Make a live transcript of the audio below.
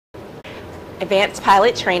Advanced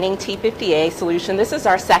Pilot Training T-50A solution. This is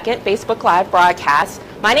our second Facebook Live broadcast.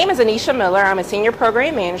 My name is Anisha Miller. I'm a Senior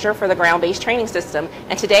Program Manager for the Ground-Based Training System,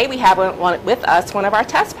 and today we have with us one of our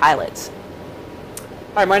test pilots.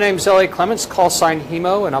 Hi, my name is Elliot Clements, call sign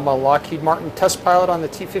HEMO, and I'm a Lockheed-Martin test pilot on the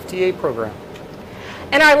T-50A program.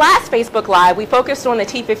 In our last Facebook Live, we focused on the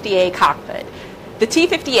T-50A cockpit. The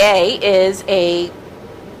T-50A is a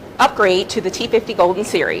upgrade to the T-50 Golden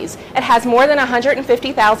Series. It has more than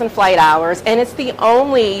 150,000 flight hours, and it's the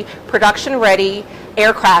only production-ready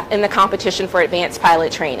aircraft in the competition for advanced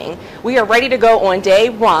pilot training. We are ready to go on day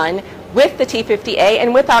one with the T-50A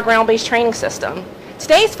and with our ground-based training system.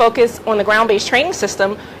 Today's focus on the ground-based training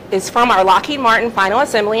system is from our Lockheed-Martin final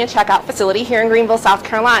assembly and checkout facility here in Greenville, South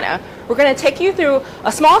Carolina. We're going to take you through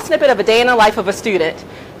a small snippet of a day in the life of a student,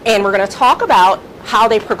 and we're going to talk about how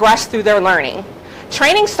they progress through their learning.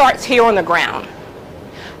 Training starts here on the ground,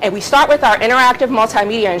 and we start with our interactive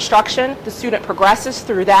multimedia instruction. The student progresses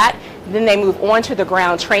through that, then they move on to the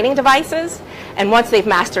ground training devices, and once they've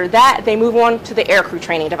mastered that, they move on to the aircrew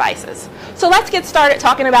training devices. So let's get started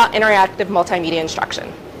talking about interactive multimedia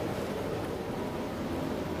instruction.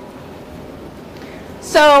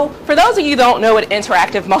 So for those of you who don't know what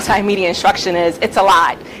interactive multimedia instruction is, it's a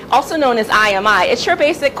lot. Also known as IMI. It's your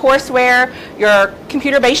basic courseware, your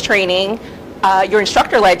computer-based training, your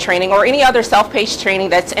instructor-led training, or any other self-paced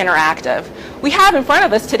training that's interactive. We have in front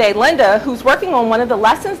of us today Linda, who's working on one of the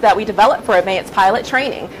lessons that we developed for advanced pilot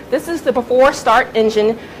training. This is the before start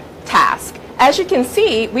engine task. As you can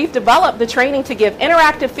see, we've developed the training to give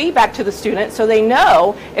interactive feedback to the student so they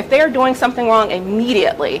know if they're doing something wrong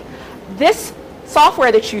immediately. This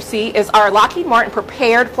software that you see is our Lockheed-Martin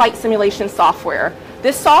prepared flight simulation software.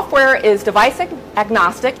 This software is device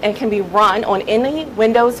agnostic and can be run on any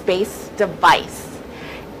Windows-based device.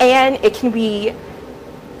 And it can be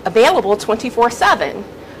available 24/7.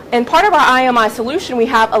 And part of our IMI solution, we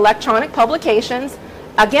have electronic publications,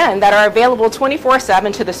 again, that are available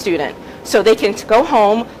 24/7 to the student. So they can go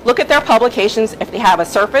home, look at their publications if they have a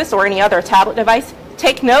Surface or any other tablet device,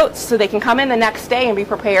 take notes so they can come in the next day and be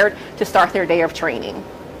prepared to start their day of training.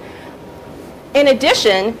 In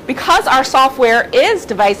addition, because our software is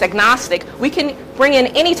device agnostic, we can bring in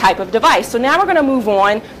any type of device. So now we're going to move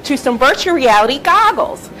on to some virtual reality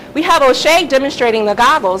goggles. We have O'Shea demonstrating the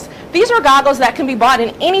goggles. These are goggles that can be bought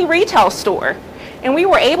in any retail store. And we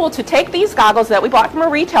were able to take these goggles that we bought from a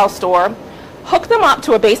retail store, hook them up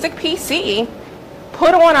to a basic PC,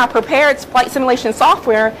 put on our prepared flight simulation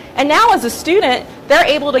software, and now as a student, they're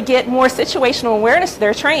able to get more situational awareness to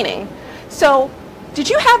their training. So, did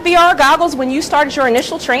you have VR goggles when you started your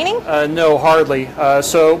initial training? No, hardly.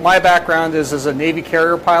 So my background is as a Navy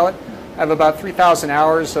carrier pilot. I have about 3,000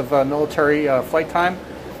 hours of military flight time.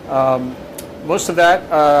 Most of that,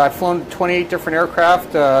 I've flown 28 different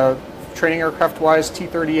aircraft, training aircraft-wise,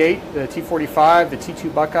 T-38, the T-45, the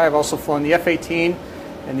T-2 Buckeye. I've also flown the F-18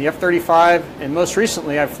 and the F-35, and most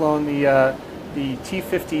recently I've flown the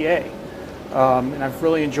T-50A. And I've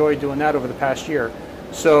really enjoyed doing that over the past year.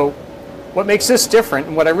 So what makes this different,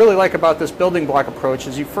 and what I really like about this building block approach,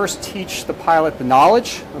 is you first teach the pilot the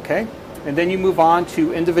knowledge, okay, and then you move on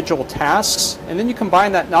to individual tasks, and then you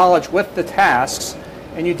combine that knowledge with the tasks,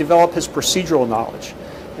 and you develop his procedural knowledge.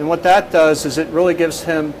 And what that does is it really gives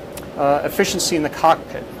him efficiency in the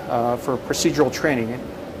cockpit for procedural training. And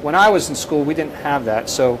when I was in school, we didn't have that,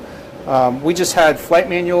 so we just had flight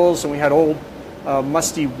manuals, and we had old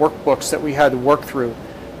musty workbooks that we had to work through.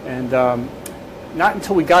 And not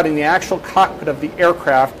until we got in the actual cockpit of the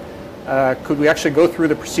aircraft could we actually go through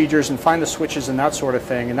the procedures and find the switches and that sort of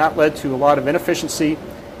thing. And that led to a lot of inefficiency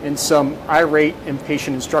and some irate,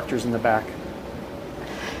 impatient instructors in the back.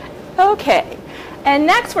 Okay, and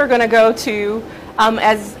next we're going to go to,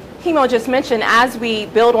 as HEMO just mentioned, as we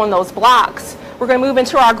build on those blocks, we're going to move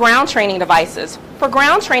into our ground training devices. For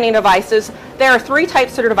ground training devices, there are three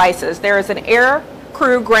types of devices. There is an air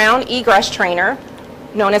crew ground egress trainer,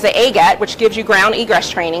 known as an AGAT, which gives you ground egress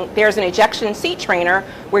training. There's an ejection seat trainer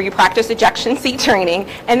where you practice ejection seat training.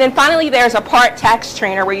 And then finally there's a part task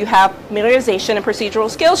trainer where you have familiarization and procedural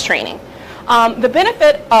skills training. The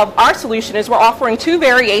benefit of our solution is we're offering two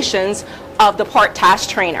variations of the part task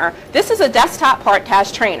trainer. This is a desktop part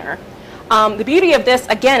task trainer. The beauty of this,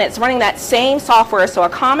 again, it's running that same software, so a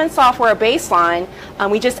common software baseline.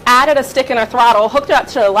 We just added a stick and a throttle, hooked it up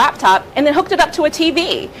to a laptop, and then hooked it up to a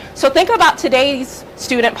TV. So think about today's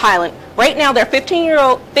student pilot. Right now, they're 15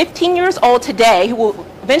 years old today, who will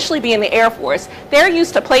eventually be in the Air Force. They're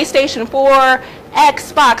used to PlayStation 4,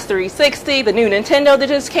 Xbox 360, the new Nintendo that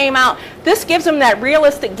just came out. This gives them that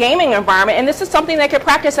realistic gaming environment, and this is something they could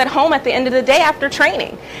practice at home at the end of the day after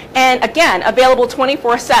training. And again, available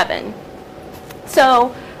 24/7.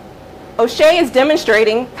 So O'Shea is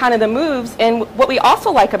demonstrating kind of the moves, and what we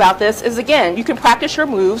also like about this is, again, you can practice your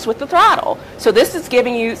moves with the throttle. So this is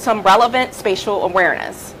giving you some relevant spatial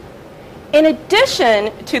awareness. In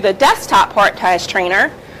addition to the desktop part task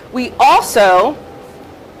trainer, we also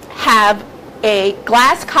have a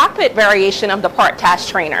glass cockpit variation of the part task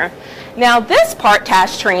trainer. Now this part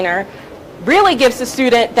task trainer really gives the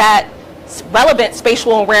student that relevant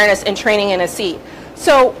spatial awareness and training in a seat.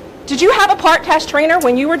 So did you have a part task trainer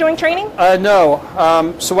when you were doing training?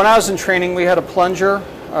 No. So when I was in training, we had a plunger,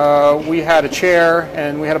 we had a chair,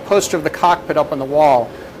 and we had a poster of the cockpit up on the wall.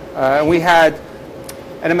 And we had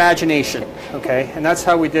an imagination, okay? And that's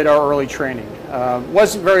how we did our early training.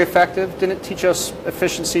 Wasn't very effective, didn't teach us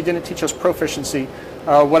efficiency, didn't teach us proficiency.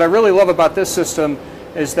 What I really love about this system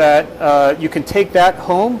is that you can take that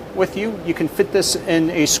home with you. You can fit this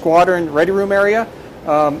in a squadron ready room area.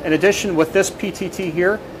 In addition, with this PTT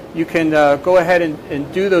here, you can go ahead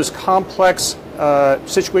and do those complex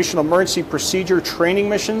situational emergency procedure training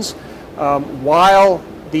missions while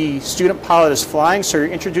the student pilot is flying. So you're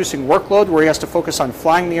introducing workload where he has to focus on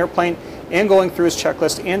flying the airplane and going through his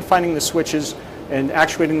checklist and finding the switches and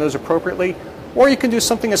actuating those appropriately. Or you can do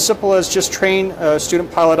something as simple as just train a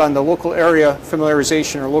student pilot on the local area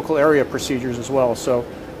familiarization or local area procedures as well. So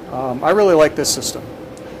I really like this system.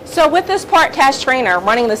 So with this part task trainer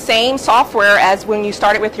running the same software as when you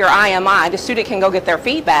started with your IMI, the student can go get their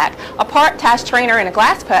feedback. A part task trainer in a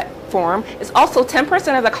glass platform is also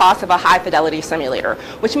 10% of the cost of a high fidelity simulator,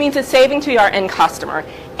 which means it's saving to your end customer.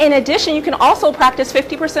 In addition, you can also practice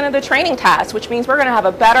 50% of the training tasks, which means we're going to have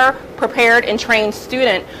a better prepared and trained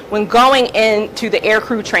student when going into the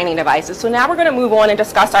aircrew training devices. So now we're going to move on and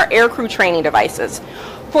discuss our aircrew training devices.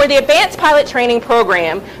 For the Advanced Pilot Training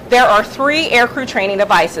Program, there are 3 aircrew training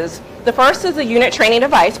devices. The first is a unit training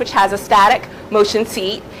device, which has a static motion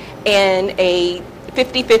seat and a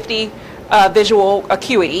 50-50 visual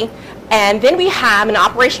acuity. And then we have an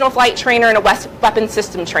operational flight trainer and a weapon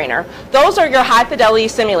system trainer. Those are your high fidelity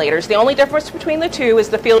simulators. The only difference between the two is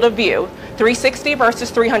the field of view, 360 versus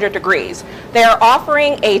 300 degrees. They are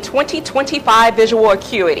offering a 20/25 visual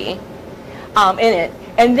acuity in it.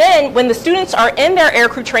 And then when the students are in their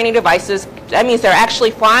aircrew training devices, that means they're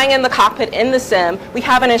actually flying in the cockpit in the sim, we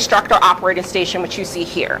have an instructor operated station, which you see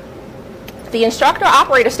here. The instructor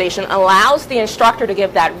operator station allows the instructor to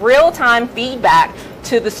give that real-time feedback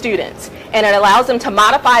to the students, and it allows them to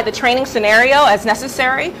modify the training scenario as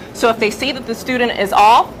necessary. So if they see that the student is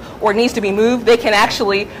off or needs to be moved, they can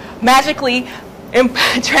actually magically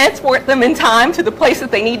transport them in time to the place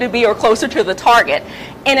that they need to be or closer to the target.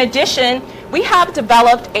 In addition, we have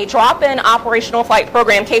developed a drop-in operational flight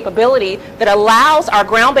program capability that allows our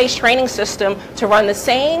ground-based training system to run the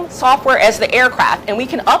same software as the aircraft, and we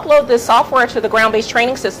can upload this software to the ground-based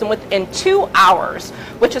training system within 2 hours,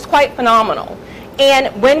 which is quite phenomenal. And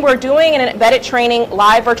when we're doing an embedded training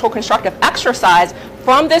live virtual constructive exercise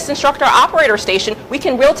from this instructor operator station, we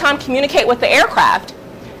can real-time communicate with the aircraft.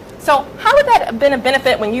 So how would that have been a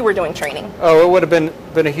benefit when you were doing training? Oh, it would have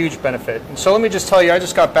been a huge benefit. And so let me just tell you, I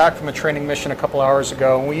just got back from a training mission a couple hours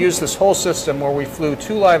ago, and we used this whole system where we flew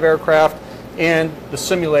 2 live aircraft and the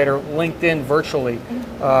simulator linked in virtually.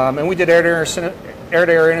 And we did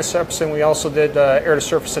air-to-air intercepts, and we also did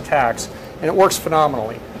air-to-surface attacks, and it works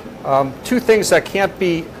phenomenally. 2 things that can't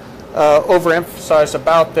be overemphasized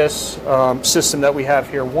about this system that we have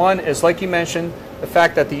here. One is, like you mentioned, the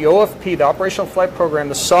fact that the OFP, the Operational Flight Program,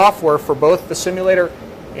 the software for both the simulator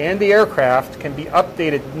and the aircraft can be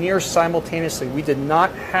updated near simultaneously. We did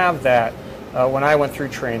not have that when I went through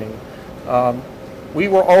training.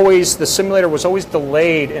 The simulator was always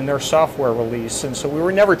delayed in their software release, and so we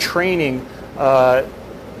were never training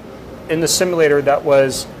in the simulator that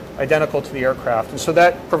was identical to the aircraft. And so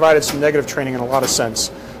that provided some negative training in a lot of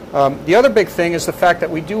sense. The other big thing is the fact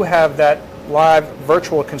that we do have that live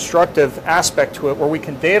virtual constructive aspect to it where we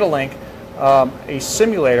can data link a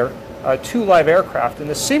simulator to live aircraft, and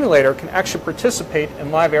the simulator can actually participate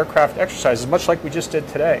in live aircraft exercises, much like we just did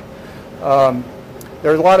today.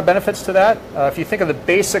 There are a lot of benefits to that. If you think of the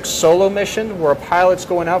basic solo mission where a pilot's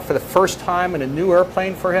going out for the first time in a new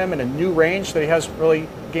airplane for him in a new range that he hasn't really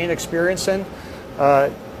gained experience in,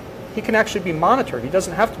 he can actually be monitored. He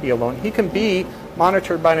doesn't have to be alone. He can be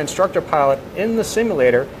monitored by an instructor pilot in the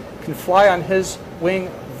simulator, can fly on his wing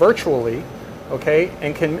virtually, okay,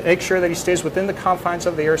 and can make sure that he stays within the confines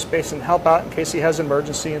of the airspace and help out in case he has an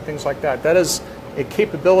emergency and things like that. That is a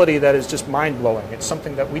capability that is just mind-blowing. It's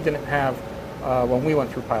something that we didn't have when we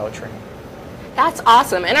went through pilot training. That's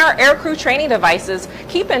awesome. In our aircrew training devices,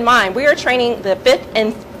 keep in mind we are training the 5th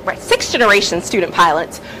and sixth-generation student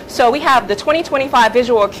pilots. So we have the 2025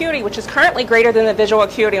 visual acuity, which is currently greater than the visual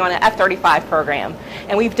acuity on an F-35 program.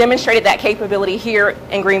 And we've demonstrated that capability here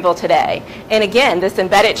in Greenville today. And again, this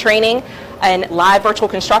embedded training and live virtual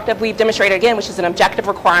constructive, we've demonstrated again, which is an objective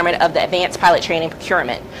requirement of the advanced pilot training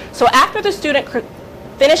procurement. So after the student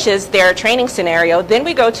finishes their training scenario, then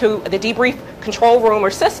we go to the debrief control room or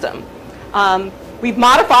system. We've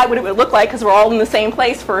modified what it would look like because we're all in the same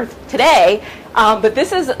place for today, but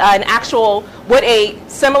this is an actual, what a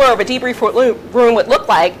similar of a debrief room would look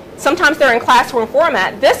like. Sometimes they're in classroom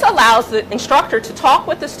format. This allows the instructor to talk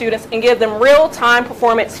with the students and give them real-time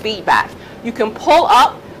performance feedback. You can pull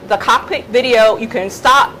up the cockpit video, you can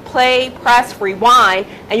stop, play, press, rewind,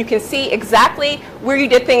 and you can see exactly where you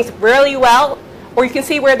did things really well, or you can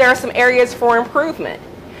see where there are some areas for improvement.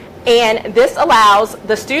 And this allows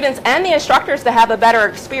the students and the instructors to have a better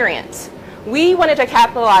experience. We wanted to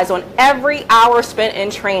capitalize on every hour spent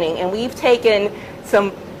in training, and we've taken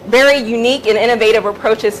some very unique and innovative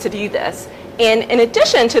approaches to do this. And in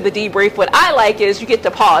addition to the debrief, what I like is you get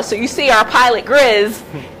to pause. So you see our pilot Grizz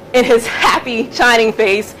in his happy, shining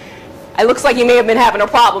face. It looks like he may have been having a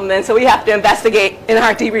problem then, so we have to investigate in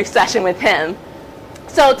our debrief session with him.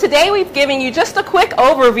 So today we've given you just a quick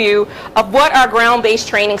overview of what our ground-based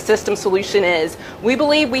training system solution is. We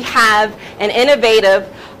believe we have an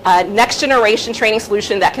innovative next-generation training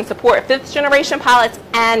solution that can support fifth-generation pilots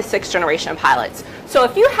and sixth-generation pilots. So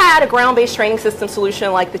if you had a ground-based training system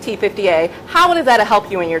solution like the T-50A, how would that have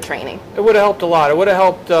helped you in your training? It would have helped a lot. It would have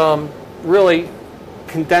helped really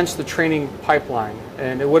condense the training pipeline,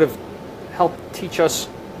 and it would have helped teach us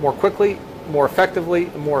more quickly, more effectively,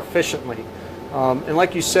 and more efficiently. And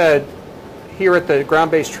like you said, here at the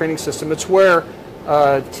ground-based training system, it's where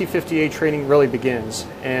T-50A training really begins.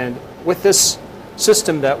 And with this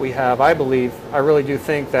system that we have, I really do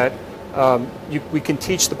think that we can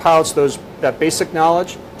teach the pilots that basic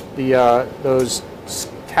knowledge, those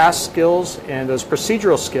task skills, and those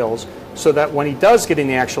procedural skills, so that when he does get in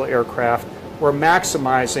the actual aircraft, we're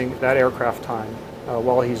maximizing that aircraft time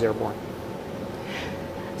while he's airborne.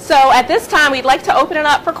 So at this time, we'd like to open it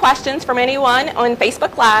up for questions from anyone on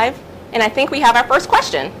Facebook Live, and I think we have our first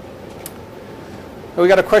question. We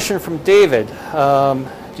got a question from David.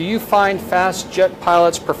 Do you find fast jet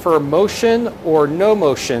pilots prefer motion or no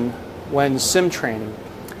motion when sim training?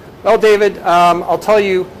 Well, David, I'll tell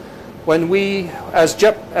you, when we,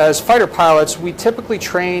 as fighter pilots, we typically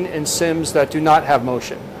train in sims that do not have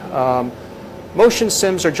motion. Motion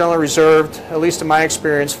sims are generally reserved, at least in my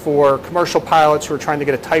experience, for commercial pilots who are trying to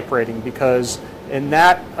get a type rating, because in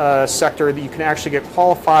that sector you can actually get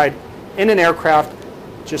qualified in an aircraft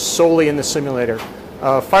just solely in the simulator.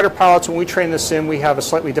 Fighter pilots, when we train the sim, we have a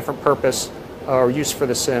slightly different purpose or use for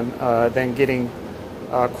the sim than getting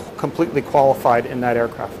completely qualified in that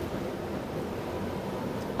aircraft.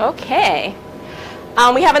 Okay.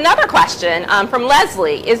 We have another question from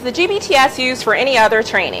Leslie. Is the GBTS used for any other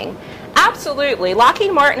training? Absolutely.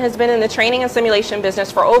 Lockheed-Martin has been in the training and simulation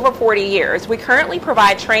business for over 40 years. We currently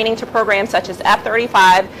provide training to programs such as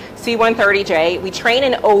F-35, C-130J. We train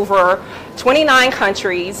in over 29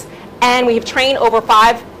 countries, and we've trained over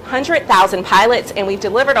 500,000 pilots, and we've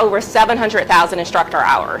delivered over 700,000 instructor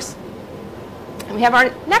hours. And we have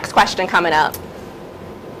our next question coming up.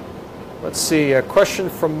 Let's see, a question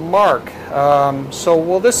from Mark. So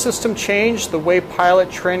will this system change the way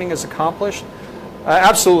pilot training is accomplished?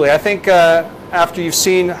 Absolutely. I think after you've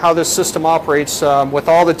seen how this system operates with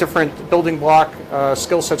all the different building block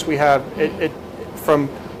skill sets we have, from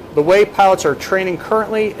the way pilots are training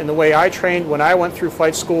currently and the way I trained when I went through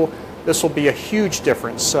flight school, this will be a huge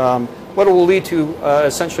difference. What it will lead to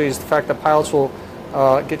essentially is the fact that pilots will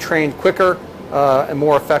get trained quicker and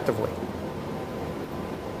more effectively.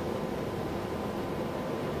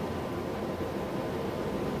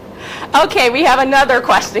 Okay, we have another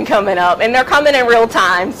question coming up, and they're coming in real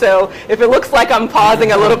time, so if it looks like I'm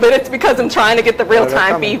pausing a little bit, it's because I'm trying to get the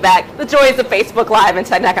real-time feedback. The joys of Facebook Live and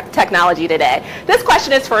technology today. This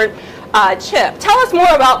question is for Chip. Tell us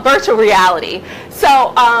more about virtual reality.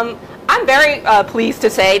 So I'm very pleased to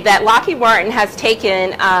say that Lockheed Martin has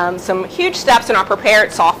taken some huge steps in our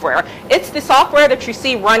prepared software. It's the software that you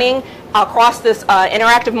see running across this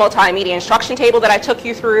interactive multimedia instruction table that I took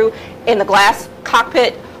you through in the glass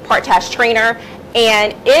cockpit part task trainer,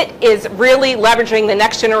 and it is really leveraging the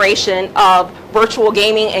next generation of virtual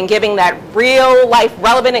gaming and giving that real life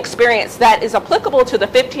relevant experience that is applicable to the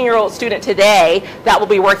 15-year-old student today that will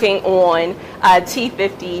be working on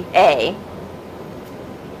T-50A.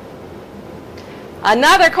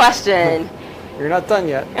 Another question. You're not done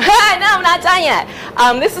yet. No, I'm not done yet.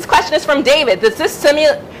 This question is from David. Does this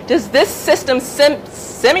does this system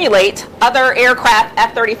simulate other aircraft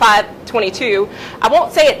F-35-22? I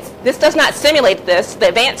won't say this does not simulate this. The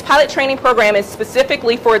Advanced Pilot Training Program is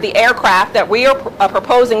specifically for the aircraft that we are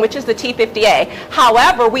proposing, which is the T-50A.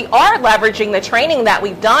 However, we are leveraging the training that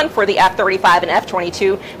we've done for the F-35 and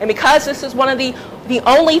F-22, and because this is one of the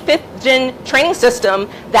only fifth-gen training system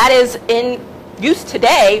that is in use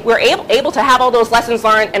today, we're able to have all those lessons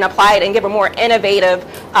learned and apply it and give a more innovative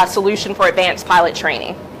solution for advanced pilot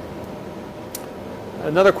training.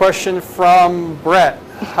 Another question from Brett.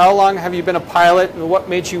 How long have you been a pilot and what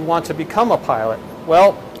made you want to become a pilot?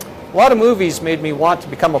 Well, a lot of movies made me want to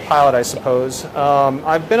become a pilot, I suppose.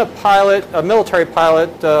 I've been a pilot, a military pilot,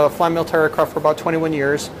 flying military aircraft for about 21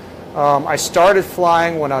 years. I started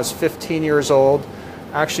flying when I was 15 years old.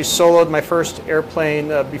 I actually soloed my first airplane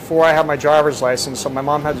before I had my driver's license, so my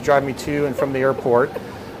mom had to drive me to and from the airport.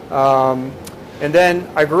 And then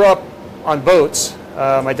I grew up on boats.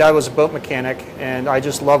 My dad was a boat mechanic, and I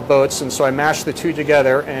just love boats, and so I mashed the two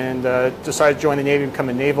together and decided to join the Navy and become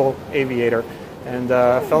a naval aviator, and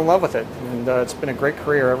fell in love with it, and it's been a great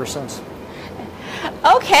career ever since.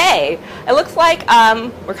 Okay, it looks like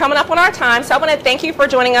we're coming up on our time, so I want to thank you for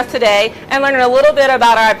joining us today and learning a little bit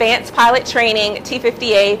about our advanced pilot training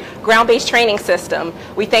T-50A ground-based training system.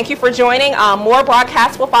 We thank you for joining. More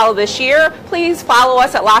broadcasts will follow this year. Please follow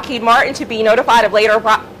us at Lockheed-Martin to be notified of later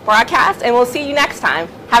broadcasts, and we'll see you next time.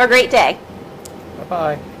 Have a great day.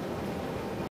 Bye-bye.